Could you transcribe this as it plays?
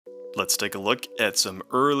Let's take a look at some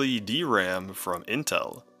early DRAM from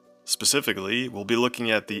Intel. Specifically, we'll be looking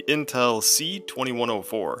at the Intel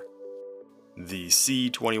C2104. The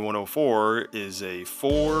C2104 is a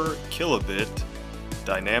 4 kilobit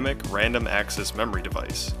dynamic random access memory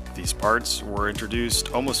device. These parts were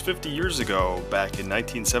introduced almost 50 years ago, back in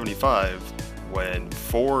 1975, when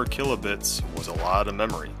 4 kilobits was a lot of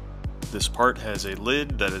memory. This part has a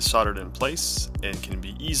lid that is soldered in place and can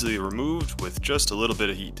be easily removed with just a little bit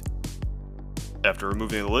of heat. After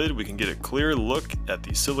removing the lid, we can get a clear look at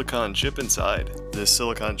the silicon chip inside. This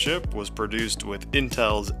silicon chip was produced with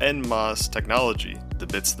Intel's NMOS technology. The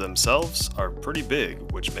bits themselves are pretty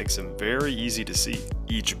big, which makes them very easy to see.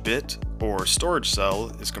 Each bit, or storage cell,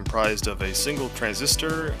 is comprised of a single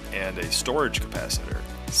transistor and a storage capacitor.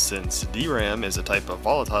 Since DRAM is a type of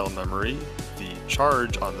volatile memory, the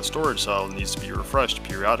charge on the storage cell needs to be refreshed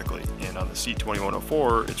periodically, and on the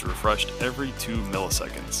C2104, it's refreshed every 2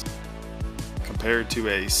 milliseconds. Compared to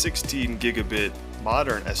a 16 gigabit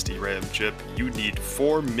modern SDRAM chip, you need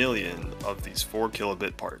 4 million of these 4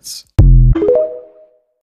 kilobit parts.